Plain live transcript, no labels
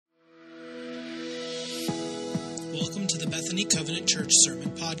Bethany Covenant Church Sermon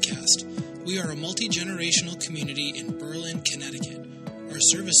Podcast. We are a multi-generational community in Berlin, Connecticut. Our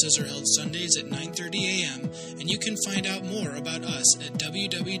services are held Sundays at 9:30 a.m., and you can find out more about us at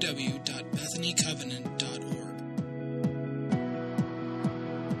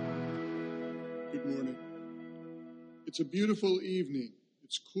www.bethanycovenant.org. Good morning. It's a beautiful evening.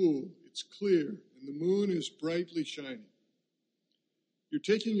 It's cool, it's clear, and the moon is brightly shining. You're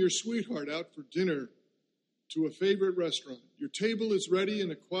taking your sweetheart out for dinner to a favorite restaurant. Your table is ready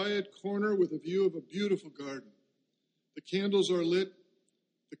in a quiet corner with a view of a beautiful garden. The candles are lit.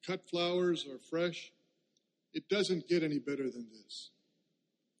 The cut flowers are fresh. It doesn't get any better than this.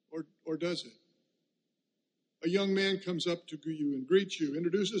 Or does it? A young man comes up to you and greets you,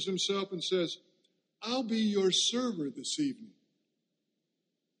 introduces himself and says, "I'll be your server this evening."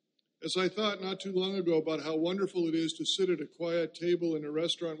 As I thought not too long ago about how wonderful it is to sit at a quiet table in a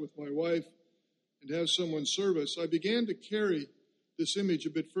restaurant with my wife and have someone serve us, I began to carry this image a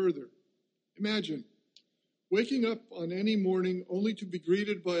bit further. Imagine waking up on any morning only to be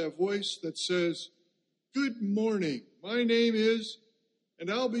greeted by a voice that says, "Good morning, my name is, and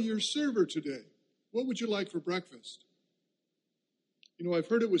I'll be your server today. What would you like for breakfast?" You know, I've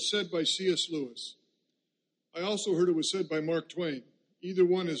heard it was said by C.S. Lewis. I also heard it was said by Mark Twain. Either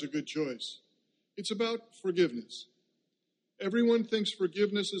one is a good choice. It's about forgiveness. Everyone thinks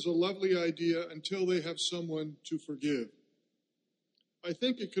forgiveness is a lovely idea until they have someone to forgive. I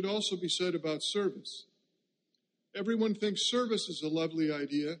think it could also be said about service. Everyone thinks service is a lovely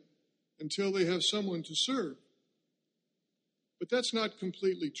idea until they have someone to serve. But that's not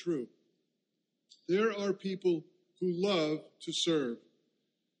completely true. There are people who love to serve.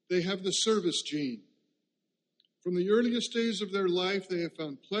 They have the service gene. From the earliest days of their life, they have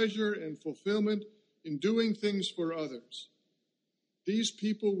found pleasure and fulfillment in doing things for others. These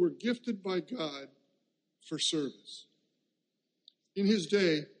people were gifted by God for service. In his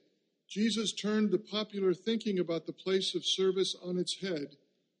day, Jesus turned the popular thinking about the place of service on its head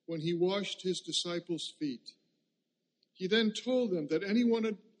when he washed his disciples' feet. He then told them that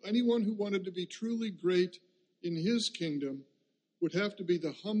anyone who wanted to be truly great in his kingdom would have to be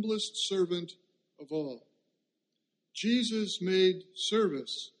the humblest servant of all. Jesus made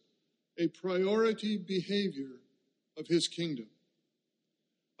service a priority behavior of his kingdom.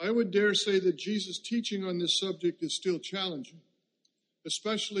 I would dare say that Jesus' teaching on this subject is still challenging,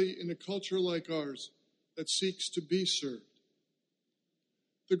 especially in a culture like ours that seeks to be served.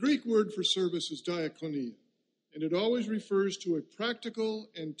 The Greek word for service is diakonia, and it always refers to a practical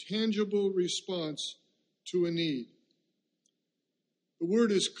and tangible response to a need. The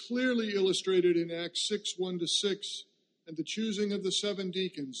word is clearly illustrated in Acts 6, 1-6, and the choosing of the 7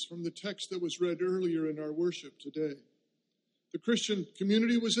 deacons from the text that was read earlier in our worship today. The Christian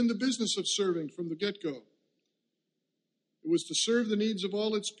community was in the business of serving from the get-go. It was to serve the needs of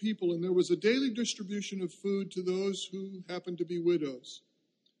all its people, and there was a daily distribution of food to those who happened to be widows.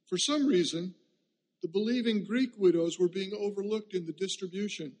 For some reason, the believing Greek widows were being overlooked in the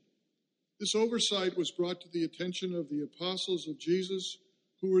distribution. This oversight was brought to the attention of the apostles of Jesus,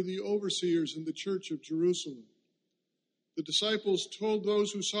 who were the overseers in the church of Jerusalem. The disciples told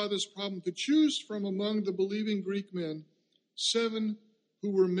those who saw this problem to choose from among the believing Greek men 7 who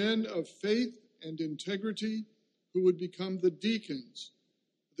were men of faith and integrity who would become the deacons.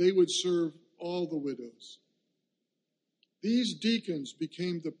 They would serve all the widows. These deacons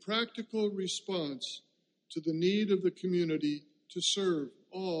became the practical response to the need of the community to serve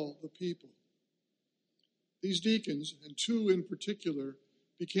all the people. These deacons, and 2 in particular,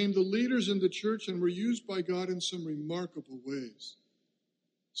 became the leaders in the church and were used by God in some remarkable ways.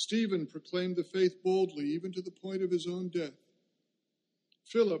 Stephen proclaimed the faith boldly, even to the point of his own death.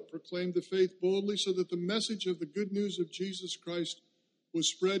 Philip proclaimed the faith boldly so that the message of the good news of Jesus Christ was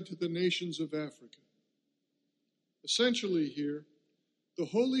spread to the nations of Africa. Essentially here, the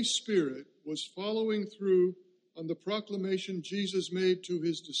Holy Spirit was following through on the proclamation Jesus made to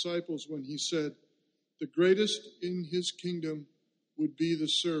his disciples when he said, "The greatest in his kingdom would be the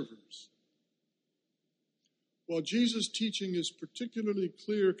servers." While Jesus' teaching is particularly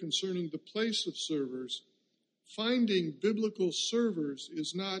clear concerning the place of servers, finding biblical servers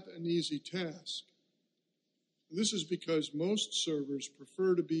is not an easy task. This is because most servers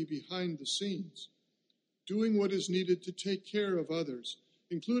prefer to be behind the scenes, doing what is needed to take care of others,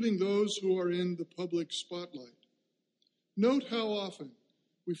 including those who are in the public spotlight. Note how often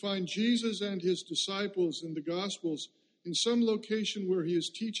we find Jesus and his disciples in the Gospels in some location where he is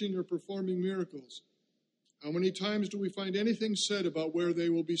teaching or performing miracles. How many times do we find anything said about where they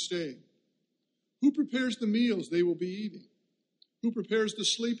will be staying? Who prepares the meals they will be eating? Who prepares the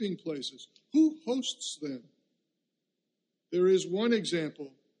sleeping places? Who hosts them? There is one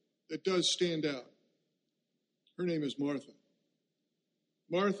example that does stand out. Her name is Martha.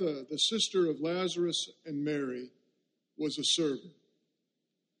 Martha, the sister of Lazarus and Mary, was a server.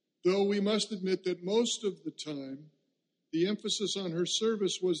 Though we must admit that most of the time, the emphasis on her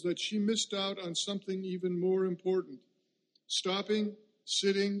service was that she missed out on something even more important, stopping,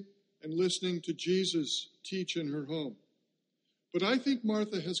 sitting, and listening to Jesus teach in her home. But I think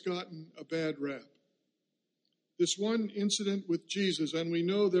Martha has gotten a bad rap. This one incident with Jesus, and we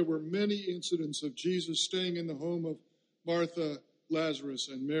know there were many incidents of Jesus staying in the home of Martha, Lazarus,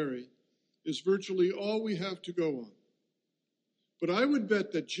 and Mary, is virtually all we have to go on. But I would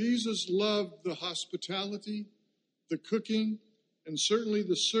bet that Jesus loved the hospitality, the cooking, and certainly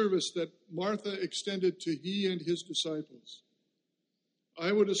the service that Martha extended to he and his disciples.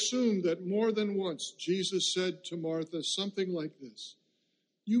 I would assume that more than once Jesus said to Martha something like this: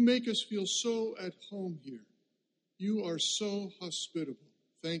 "You make us feel so at home here. You are so hospitable.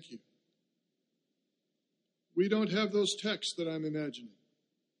 Thank you." We don't have those texts that I'm imagining.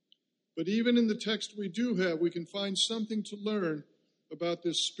 But even in the text we do have, we can find something to learn about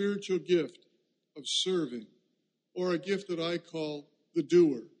this spiritual gift of serving, or a gift that I call the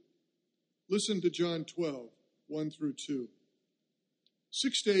doer. Listen to John 12, 1 through 2.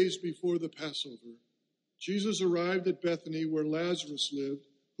 6 days before the Passover, Jesus arrived at Bethany where Lazarus lived,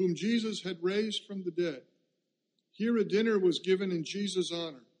 whom Jesus had raised from the dead. Here a dinner was given in Jesus'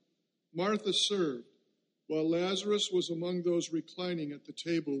 honor. Martha served, while Lazarus was among those reclining at the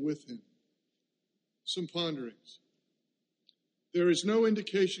table with him. Some ponderings. There is no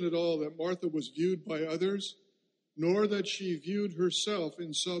indication at all that Martha was viewed by others, nor that she viewed herself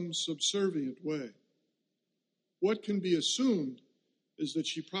in some subservient way. What can be assumed is that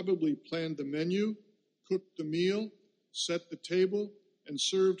she probably planned the menu, cooked the meal, set the table, and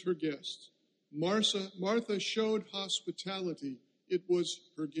served her guests. Martha showed hospitality. It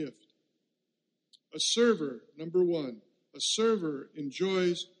was her gift. A server, number one, a server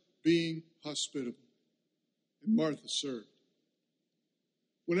enjoys being hospitable. And Martha served.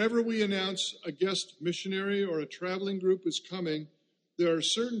 Whenever we announce a guest missionary or a traveling group is coming, there are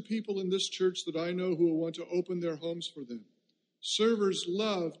certain people in this church that I know who will want to open their homes for them. Servers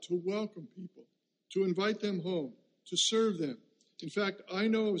love to welcome people, to invite them home, to serve them. In fact, I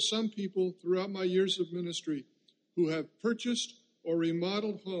know of some people throughout my years of ministry who have purchased or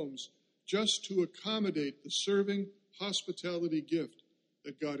remodeled homes just to accommodate the serving hospitality gift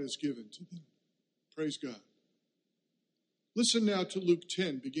that God has given to them. Praise God. Listen now to Luke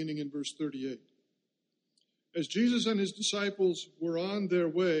 10, beginning in verse 38. As Jesus and his disciples were on their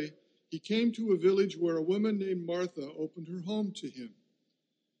way, he came to a village where a woman named Martha opened her home to him.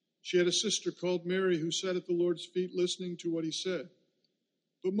 She had a sister called Mary who sat at the Lord's feet listening to what he said.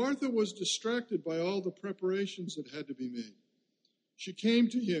 But Martha was distracted by all the preparations that had to be made. She came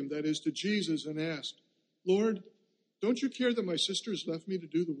to him, that is to Jesus, and asked, "Lord, don't you care that my sister has left me to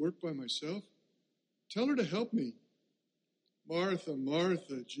do the work by myself? Tell her to help me." "Martha,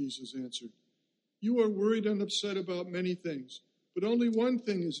 Martha," Jesus answered, "you are worried and upset about many things, but only one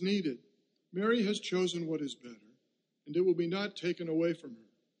thing is needed. Mary has chosen what is better, and it will be not taken away from her."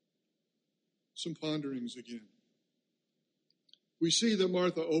 Some ponderings again. We see that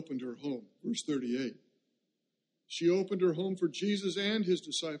Martha opened her home, verse 38. She opened her home for Jesus and his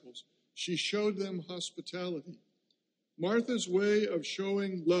disciples. She showed them hospitality. Martha's way of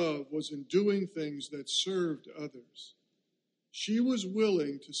showing love was in doing things that served others. She was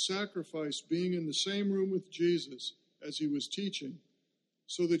willing to sacrifice being in the same room with Jesus as he was teaching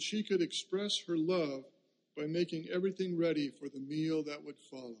so that she could express her love by making everything ready for the meal that would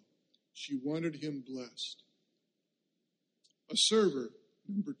follow. She wanted him blessed. A server,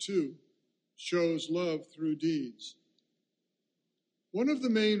 number 2, shows love through deeds. One of the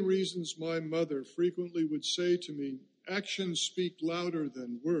main reasons my mother frequently would say to me, "Actions speak louder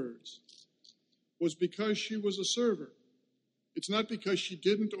than words," was because she was a server. It's not because she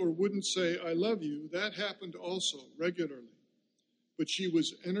didn't or wouldn't say, "I love you." That happened also regularly. But she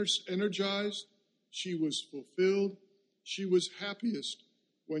was energized, she was fulfilled, she was happiest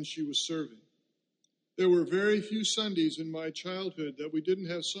when she was serving. There were very few Sundays in my childhood that we didn't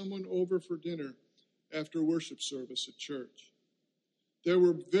have someone over for dinner after worship service at church. There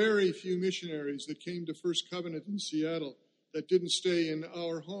were very few missionaries that came to First Covenant in Seattle that didn't stay in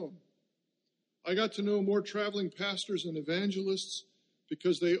our home. I got to know more traveling pastors and evangelists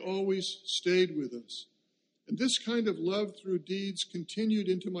because they always stayed with us. And this kind of love through deeds continued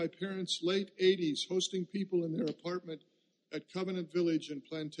into my parents' late 80s, hosting people in their apartment at Covenant Village in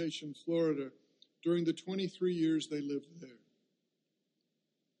Plantation, Florida, during the 23 years they lived there.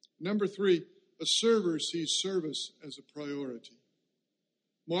 Number 3, A server sees service as a priority.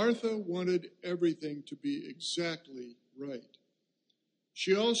 Martha wanted everything to be exactly right.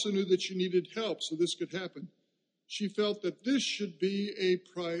 She also knew that she needed help so this could happen. She felt that this should be a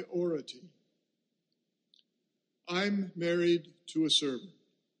priority. I'm married to a server,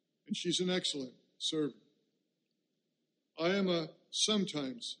 and she's an excellent server. I am a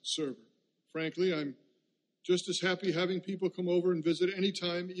sometimes server. Frankly, I'm just as happy having people come over and visit any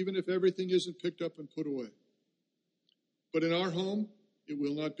time, even if everything isn't picked up and put away. But in our home, it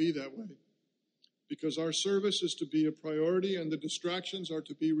will not be that way, because our service is to be a priority and the distractions are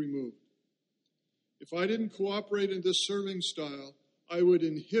to be removed. If I didn't cooperate in this serving style, I would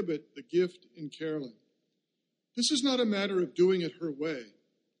inhibit the gift in Carolyn. This is not a matter of doing it her way.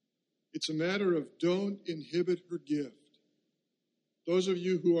 It's a matter of don't inhibit her gift. Those of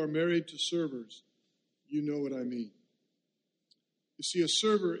you who are married to servers, you know what I mean. You see, a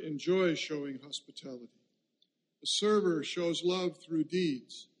server enjoys showing hospitality. A server shows love through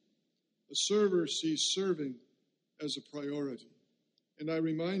deeds. A server sees serving as a priority. And I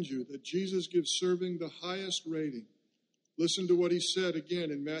remind you that Jesus gives serving the highest rating. Listen to what he said again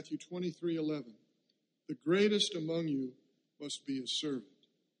in Matthew 23:11. The greatest among you must be a servant.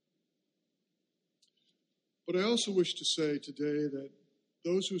 But I also wish to say today that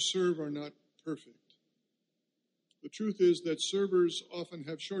those who serve are not perfect. The truth is that servers often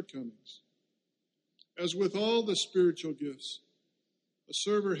have shortcomings. As with all the spiritual gifts, a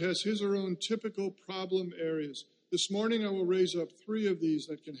server has his or her own typical problem areas. This morning I will raise up 3 of these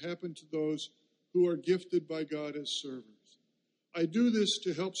that can happen to those who are gifted by God as servers. I do this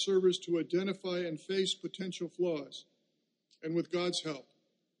to help servers to identify and face potential flaws, and with God's help,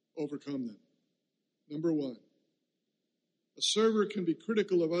 overcome them. Number 1, a server can be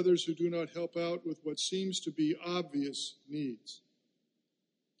critical of others who do not help out with what seems to be obvious needs.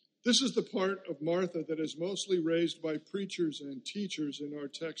 This is the part of Martha that is mostly raised by preachers and teachers in our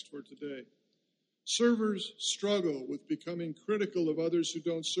text for today. Servers struggle with becoming critical of others who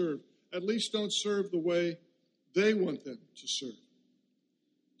don't serve, at least don't serve the way they want them to serve.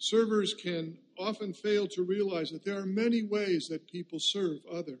 Servers can often fail to realize that there are many ways that people serve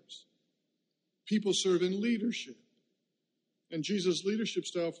others. People serve in leadership. And Jesus' leadership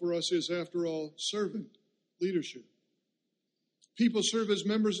style for us is, after all, servant leadership. People serve as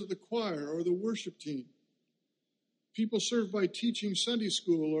members of the choir or the worship team. People serve by teaching Sunday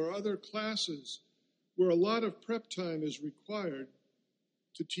school or other classes where a lot of prep time is required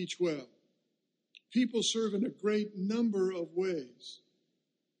to teach well. People serve in a great number of ways.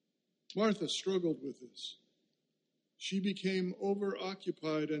 Martha struggled with this. She became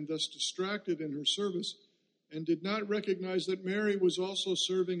overoccupied and thus distracted in her service and did not recognize that Mary was also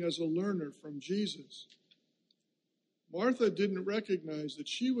serving as a learner from Jesus. Martha didn't recognize that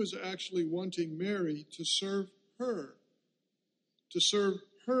she was actually wanting Mary to serve her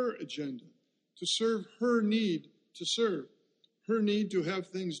agenda, to serve her need to serve, her need to have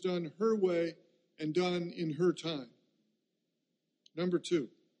things done her way and done in her time. Number 2,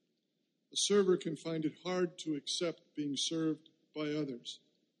 a server can find it hard to accept being served by others.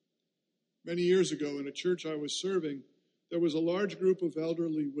 Many years ago, in a church I was serving, there was a large group of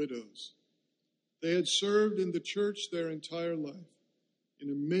elderly widows. They had served in the church their entire life in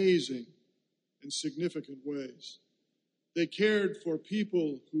amazing and significant ways. They cared for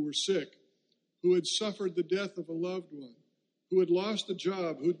people who were sick, who had suffered the death of a loved one, who had lost a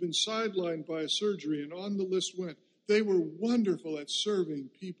job, who had been sidelined by a surgery, and on the list went. They were wonderful at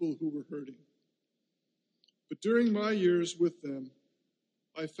serving people who were hurting. But during my years with them,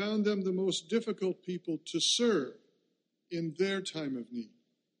 I found them the most difficult people to serve in their time of need.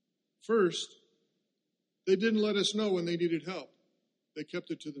 First, they didn't let us know when they needed help. They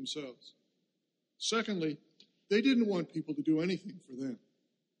kept it to themselves. Secondly, they didn't want people to do anything for them.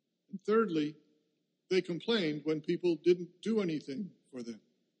 And thirdly, they complained when people didn't do anything for them.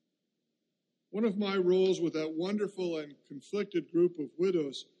 One of my roles with that wonderful and conflicted group of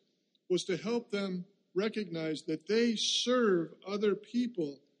widows was to help them recognize that they serve other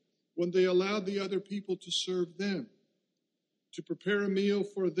people when they allowed the other people to serve them, to prepare a meal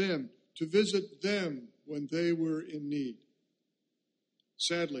for them, to visit them when they were in need.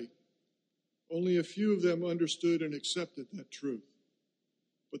 Sadly, only a few of them understood and accepted that truth.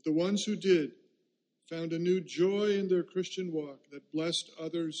 But the ones who did found a new joy in their Christian walk that blessed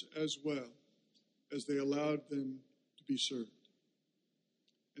others as well as they allowed them to be served.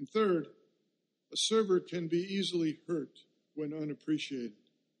 And third, a server can be easily hurt when unappreciated.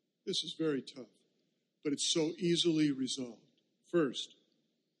 This is very tough, but it's so easily resolved. First,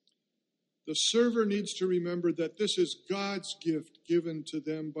 The server needs to remember that this is God's gift given to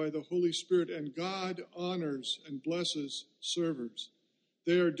them by the Holy Spirit, and God honors and blesses servers.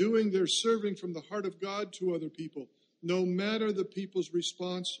 They are doing their serving from the heart of God to other people, no matter the people's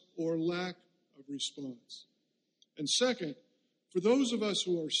response or lack of response. And second, for those of us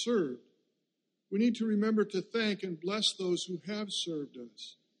who are served, we need to remember to thank and bless those who have served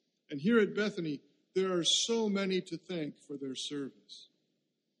us. And here at Bethany, there are so many to thank for their service.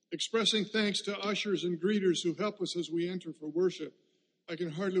 Expressing thanks to ushers and greeters who help us as we enter for worship. I can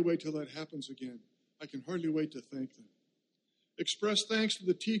hardly wait till that happens again. I can hardly wait to thank them. Express thanks to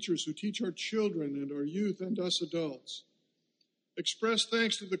the teachers who teach our children and our youth and us adults. Express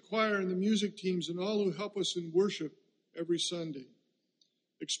thanks to the choir and the music teams and all who help us in worship every Sunday.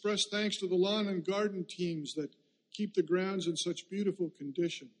 Express thanks to the lawn and garden teams that keep the grounds in such beautiful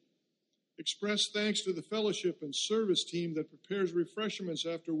condition. Express thanks to the fellowship and service team that prepares refreshments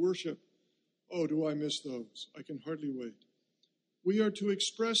after worship. Oh, do I miss those? I can hardly wait. We are to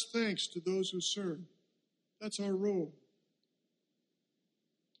express thanks to those who serve. That's our role.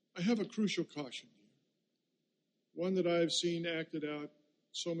 I have a crucial caution here, one that I have seen acted out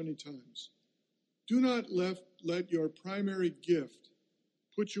so many times. Do not let your primary gift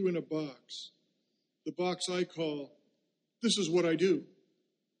put you in a box, the box I call, this is what I do.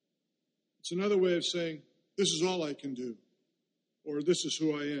 It's another way of saying, this is all I can do, or this is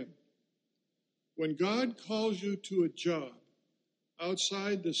who I am. When God calls you to a job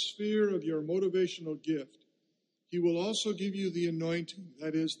outside the sphere of your motivational gift, He will also give you the anointing,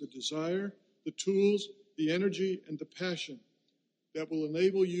 that is, the desire, the tools, the energy, and the passion that will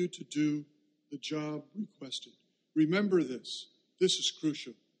enable you to do the job requested. Remember this. This is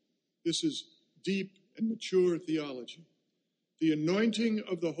crucial. This is deep and mature theology. The anointing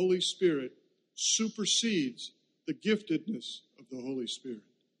of the Holy Spirit supersedes the giftedness of the Holy Spirit.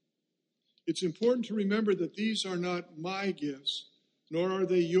 It's important to remember that these are not my gifts, nor are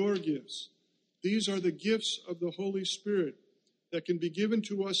they your gifts. These are the gifts of the Holy Spirit that can be given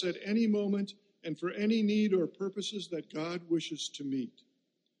to us at any moment and for any need or purposes that God wishes to meet.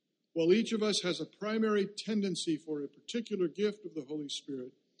 While each of us has a primary tendency for a particular gift of the Holy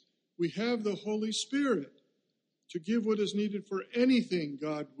Spirit, we have the Holy Spirit to give what is needed for anything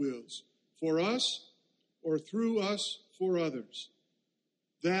God wills, for us or through us for others.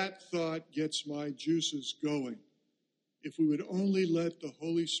 That thought gets my juices going. If we would only let the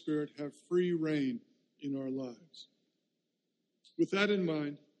Holy Spirit have free reign in our lives. With that in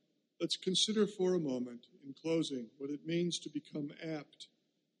mind, let's consider for a moment, in closing, what it means to become apt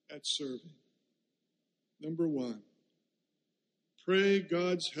at serving. Number one, pray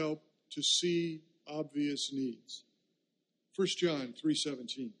God's help to see obvious needs. 1 John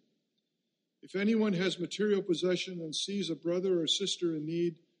 3:17. If anyone has material possession and sees a brother or sister in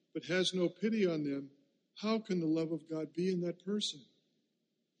need, but has no pity on them, how can the love of God be in that person?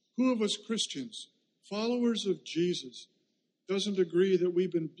 Who of us Christians, followers of Jesus, doesn't agree that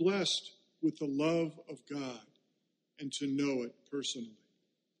we've been blessed with the love of God and to know it personally?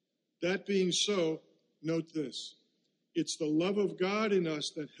 That being so, note this. It's the love of God in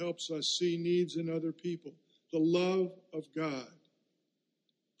us that helps us see needs in other people. The love of God.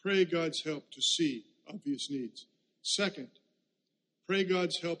 Pray God's help to see obvious needs. Second, pray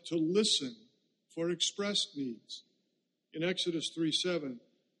God's help to listen for expressed needs. In Exodus 3:7,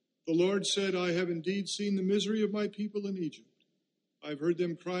 the Lord said, I have indeed seen the misery of my people in Egypt. I've heard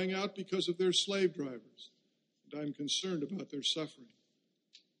them crying out because of their slave drivers, and I'm concerned about their suffering.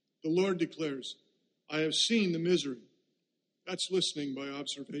 The Lord declares, I have seen the misery. That's listening by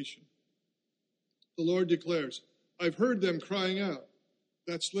observation. The Lord declares, I've heard them crying out.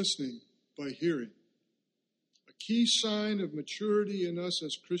 That's listening by hearing. A key sign of maturity in us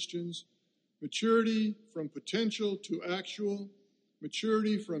as Christians, maturity from potential to actual,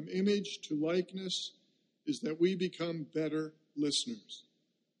 maturity from image to likeness, is that we become better listeners.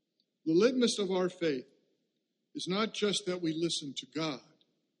 The litmus of our faith is not just that we listen to God,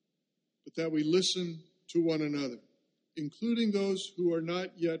 but that we listen to one another, including those who are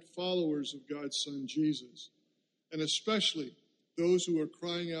not yet followers of God's Son, Jesus, and especially those who are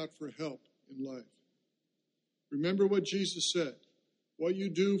crying out for help in life. Remember what Jesus said, what you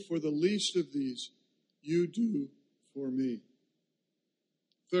do for the least of these, you do for me.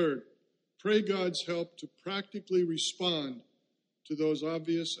 Third, pray God's help to practically respond to those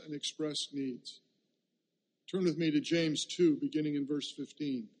obvious and expressed needs. Turn with me to James 2, beginning in verse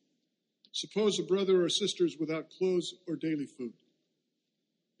 15. Suppose a brother or sister is without clothes or daily food.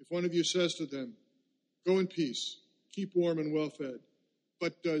 If one of you says to them, go in peace, keep warm and well fed,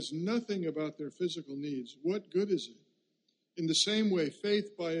 but does nothing about their physical needs, what good is it? In the same way,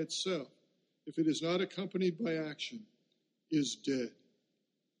 faith by itself, if it is not accompanied by action, is dead.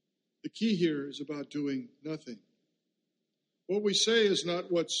 The key here is about doing nothing. What we say is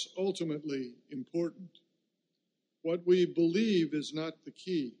not what's ultimately important. What we believe is not the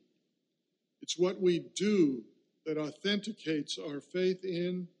key. It's what we do that authenticates our faith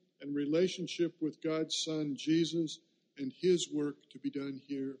in and relationship with God's Son, Jesus, and his work to be done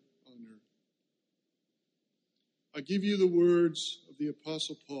here on earth. I give you the words of the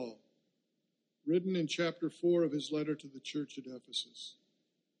Apostle Paul, written in chapter 4 of his letter to the church at Ephesus.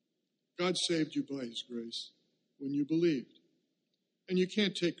 God saved you by his grace when you believed. And you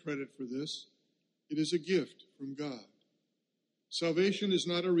can't take credit for this. It is a gift from God. Salvation is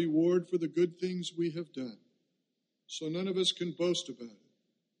not a reward for the good things we have done, so none of us can boast about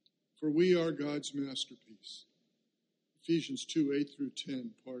it, for we are God's masterpiece. Ephesians 2, 8 through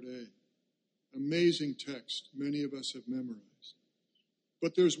 10, part A. Amazing text many of us have memorized.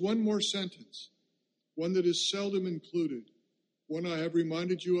 But there's one more sentence, one that is seldom included, one I have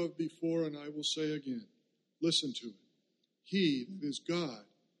reminded you of before and I will say again. Listen to it. He, that is God,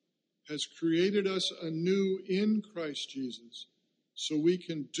 has created us anew in Christ Jesus so we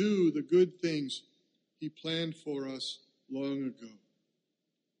can do the good things he planned for us long ago.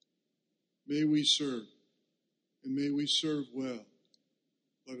 May we serve, and may we serve well.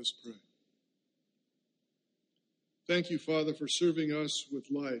 Let us pray. Thank you, Father, for serving us with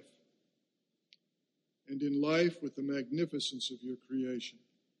life, and in life with the magnificence of your creation.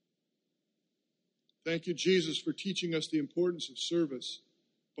 Thank you, Jesus, for teaching us the importance of service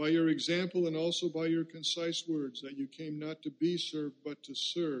by your example and also by your concise words that you came not to be served but to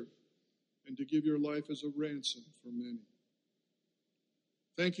serve and to give your life as a ransom for many.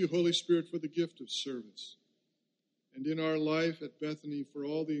 Thank you, Holy Spirit, for the gift of service and in our life at Bethany for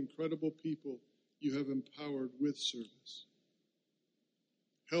all the incredible people you have empowered with service.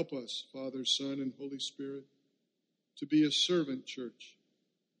 Help us, Father, Son, and Holy Spirit, to be a servant church,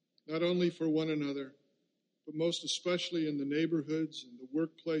 not only for one another, but most especially in the neighborhoods and the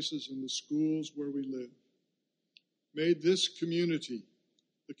workplaces and the schools where we live. May this community,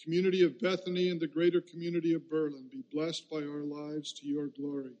 the community of Bethany and the greater community of Berlin, be blessed by our lives to your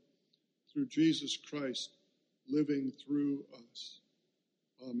glory through Jesus Christ living through us.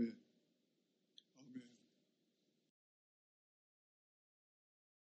 Amen.